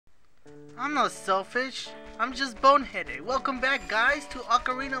I'm not selfish. I'm just boneheaded. Welcome back, guys, to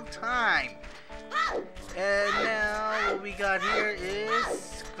Ocarina of Time. And now what we got here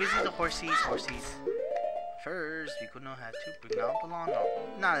is visit the horsies. First, we could know how to bring out the Lon Lon.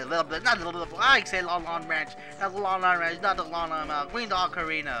 Not a little bit. I say Lon Lon Ranch. Not the Lon Lon Ranch. Not the Lon Lon. Green the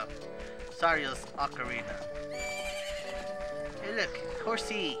Ocarina. Sorry, it's Ocarina. Hey, look,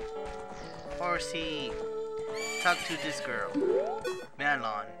 horsey. Talk to this girl,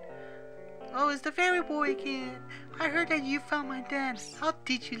 Melon. Oh, it's the fairy boy again. I heard that you found my dad. How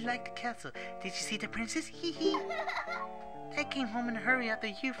did you like the castle? Did you see the princess? Hee hee. I came home in a hurry after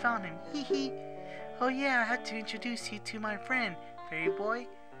you found him. Hee hee. Oh yeah, I had to introduce you to my friend, fairy boy.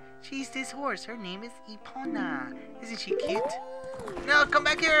 She's this horse. Her name is Epona. Isn't she cute? No, come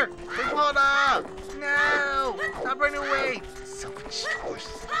back here! Epona! No! Stop running away! Selfish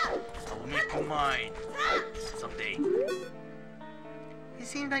horse. I will make you mine. Someday. It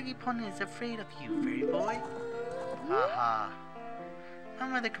seems like Epona is afraid of you, fairy boy. Haha. My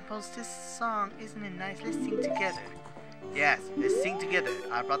mother composed this song. Isn't it nice? Let's sing together. Yes, let's sing together.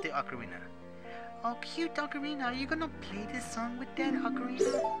 I brought the ocarina. Oh, cute ocarina. Are you gonna play this song with that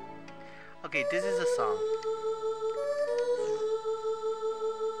ocarina? Okay, this is a song.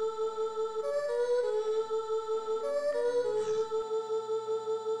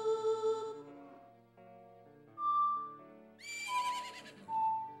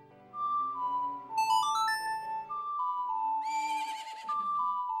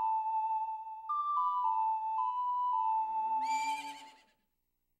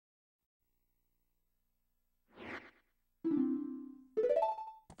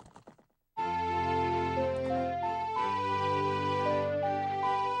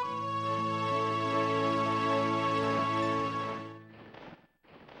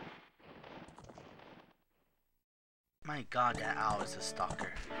 My god, that owl is a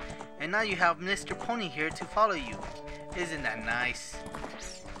stalker. And now you have Mr. Pony here to follow you. Isn't that nice?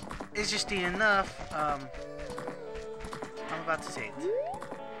 Interesting enough, I'm about to say it.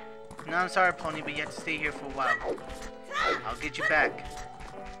 No, I'm sorry, Pony, but you have to stay here for a while. I'll get you back.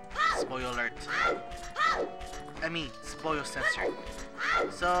 Spoil alert. I mean, spoil censored.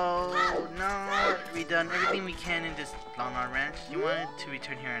 So, now we've done everything we can in this Lon Lon Ranch. You wanted to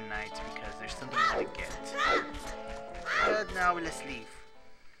return here at night because there's something you want to get. But now let's leave.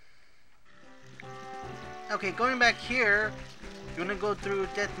 Okay, going back here, you're gonna go through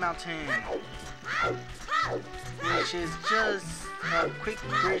Death Mountain, which is just a quick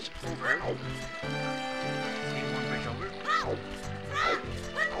bridge over. Take one bridge over,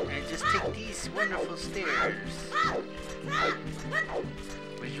 and just take these wonderful stairs,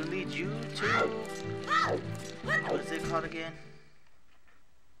 which will lead you to, what is it called again?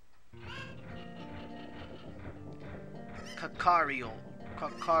 Kakariko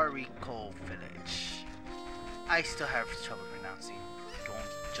village. I still have trouble pronouncing. Don't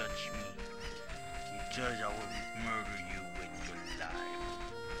judge me. If you judge, I will murder you with your life.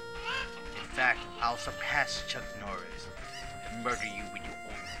 In fact, I'll surpass Chuck Norris and murder you with your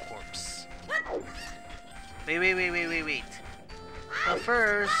own corpse. Wait. But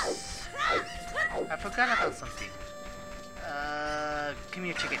first, I forgot about something. Come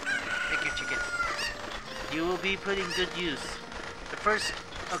here, chicken. Take your chicken. You will be put in good use. The first,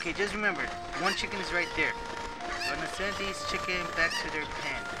 okay, just remember, one chicken is right there. I'm gonna send these chickens back to their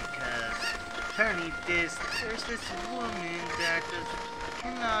pen because apparently there's this woman that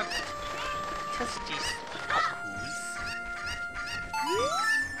cannot touch these cuckoos.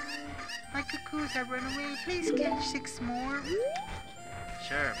 My cuckoos have run away. Please catch 6 more.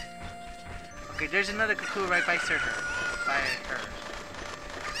 Sure. Okay, there's another cuckoo right by her.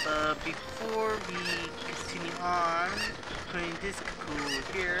 But before we continue on, putting this cuckoo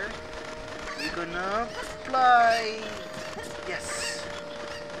here, we're gonna fly. Yes.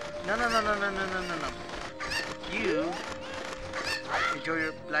 No. You enjoy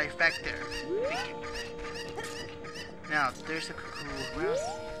your life back there. Thank you. Now, there's a cuckoo around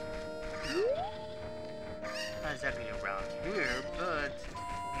here. Not exactly around here, but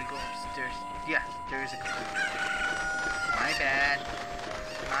I'm gonna go upstairs. Yes, there is a cuckoo. My bad.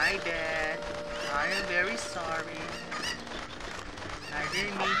 I am very sorry. I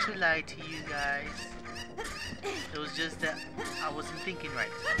didn't mean to lie to you guys. It was just that I wasn't thinking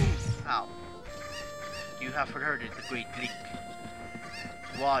right. Ow. You have heard it, the great Link.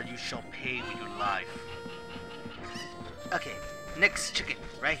 Well, you shall pay with your life. Okay, next chicken,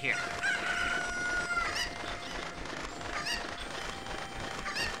 right here.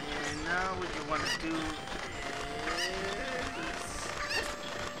 And now what you want to do is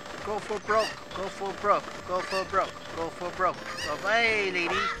go for broke. Go, hey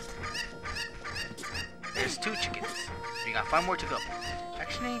lady. 2 chickens. We got 5 more to go.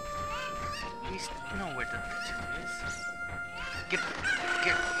 Actually, we know where the 2 is. Get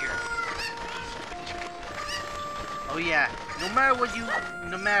here. Oh yeah, no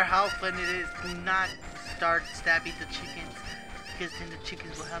matter how fun it is, do not start stabbing the chickens, because then the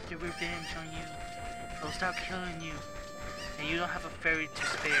chickens will have their revenge on you. They'll start killing you, and you don't have a fairy to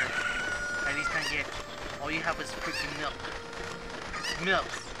spare. At least not yet. All you have is freaking milk.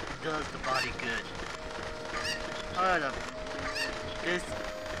 Milk does the body good. Hold up. This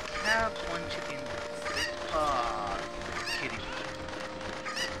have 1 chicken. Oh, kidding me.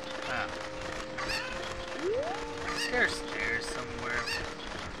 There's stairs somewhere.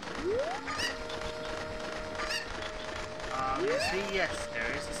 Obviously, yes,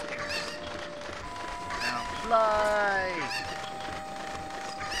 there is a stairs. Now fly!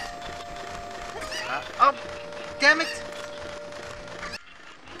 Oh, damn it!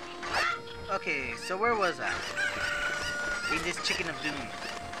 Okay, so where was I? In this chicken of doom.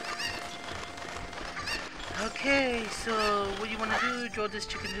 Okay, so what you wanna do? Draw this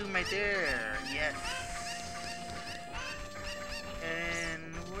chicken doom right there. Yes.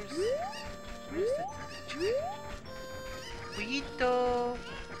 And where's the other chicken? Pollito,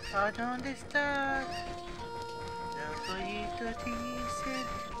 ¿a dónde estás? El pollito dice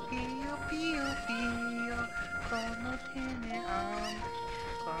pío, pío, pío, cuando tiene hambre,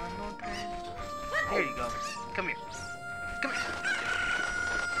 cuando tiene... There you go. Come here. Come here.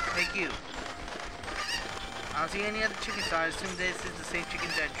 Thank you. I don't see any other chickens, so I assume this is the same chicken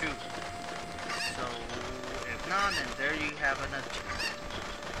that drew. So, if not, then there you have another chicken.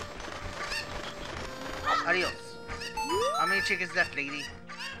 Adios. How many chickens left, lady?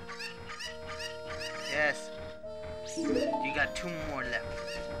 Yes. You got 2 more left.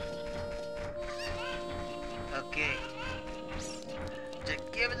 Okay.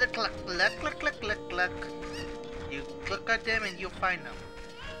 Just give it a cluck, cluck, cluck, cluck, cluck, cluck. You cluck at them and you'll find them.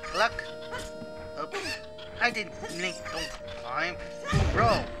 Cluck. Oops. I didn't blink. Don't climb.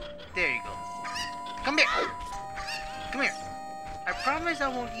 Bro. There you go. Come here. Come here. I promise I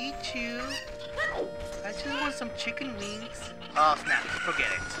won't eat you. I just want some chicken wings. Oh snap.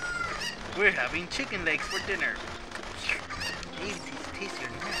 Forget it. We're having chicken legs for dinner. Maybe these tastier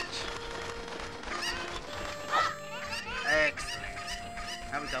than match. Excellent.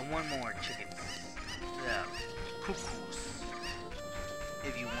 Now we got 1 more chicken. Yeah. Cuckoos.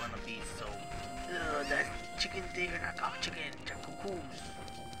 If you want to be so... that chicken there, not all chicken. They're cuckoos.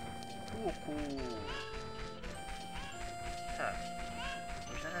 Cuckoo. Huh.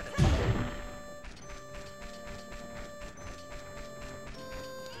 Where's that other one?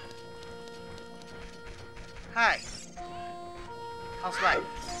 Hi. How's life?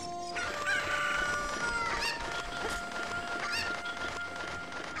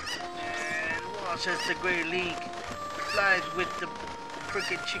 And watch as the Great Link flies with the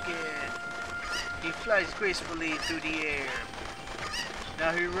frickin' chicken. He flies gracefully through the air.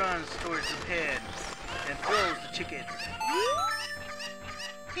 Now he runs towards the pen and throws the chicken.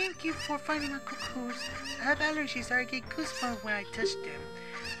 Thank you for finding my cuckoos. I have allergies, so I get goosebumps when I touch them.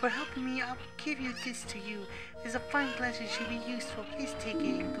 For helping me, I'll give you this to you. It's a fine glass and should be useful. Please take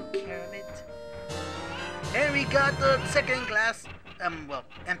it and good care of it. And we got the second glass, well,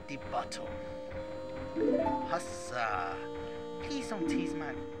 empty bottle. Hussa. Please don't tease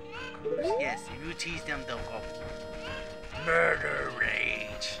my cuckoos. Yes, if you tease them, they'll go murder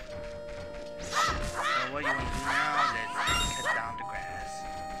rage. So what you want to do now? Let's cut down the grass.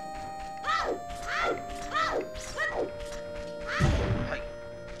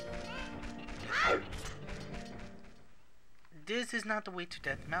 Hi. This is not the way to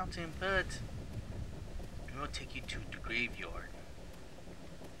Death Mountain, but it will take you to the graveyard.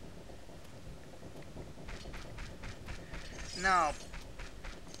 Now,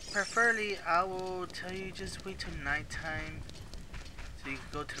 preferably, I will tell you just wait till nighttime so you can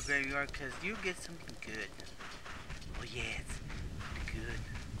go to the graveyard, because you get something good. Oh yes, good.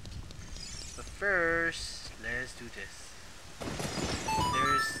 But first, let's do this.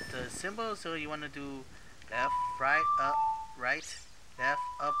 There's the symbol, so you want to do left, right, up, right, left,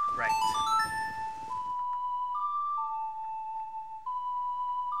 up, right.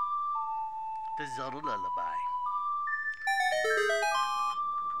 The Zelda lullaby.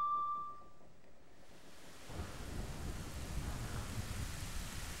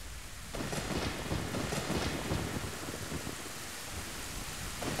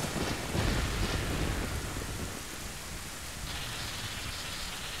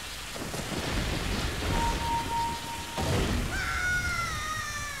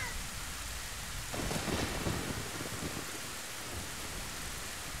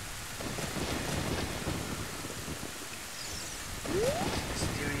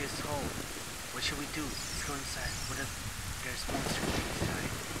 Mysterious hole. What should we do? Let's go inside. What if there's monsters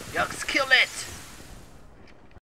inside? Yo, let's kill it!